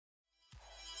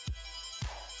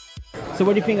So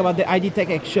what do you think about the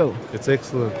IDTechEx Show? It's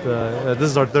excellent.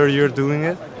 This is our third year doing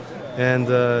it, and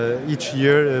each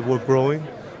year we're growing.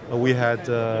 We had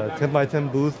 10 by 10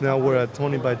 booth, now we're at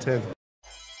 20 by 10.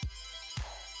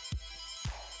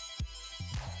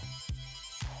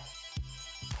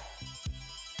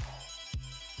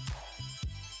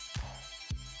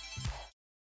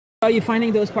 Are you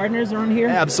finding those partners around here?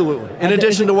 Absolutely. In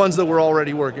addition to ones that we're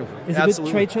already working with. Is it a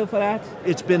good trade show for that?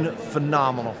 It's been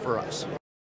phenomenal for us.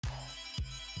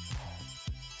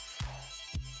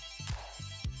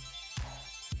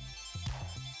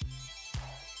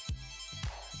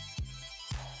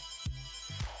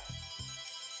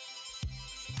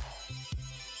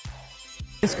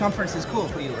 This conference is cool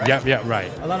for you, right? Yeah,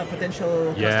 right. A lot of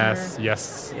potential Yes, customers.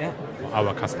 yes. Yeah.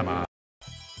 Our customer.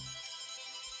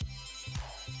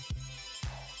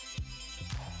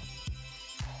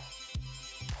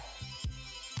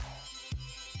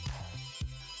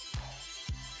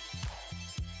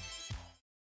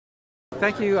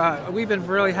 Thank you. We've been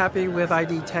really happy with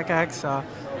IDTechEx.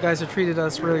 You guys have treated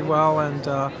us really well, and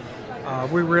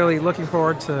we're really looking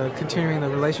forward to continuing the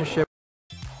relationship.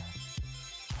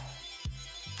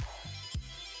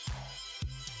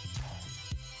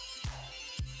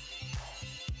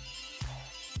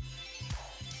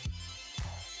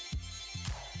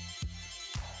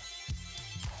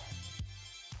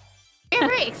 It's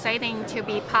very exciting to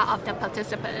be part of the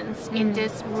participants in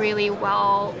this really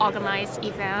well-organized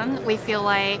event. We feel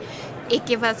like it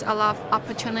gives us a lot of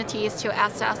opportunities to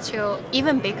access to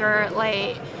even bigger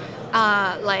like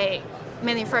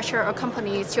manufacturer or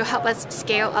companies to help us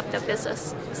scale up the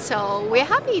business. So we're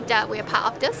happy that we're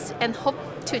part of this and hope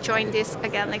to join this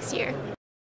again next year.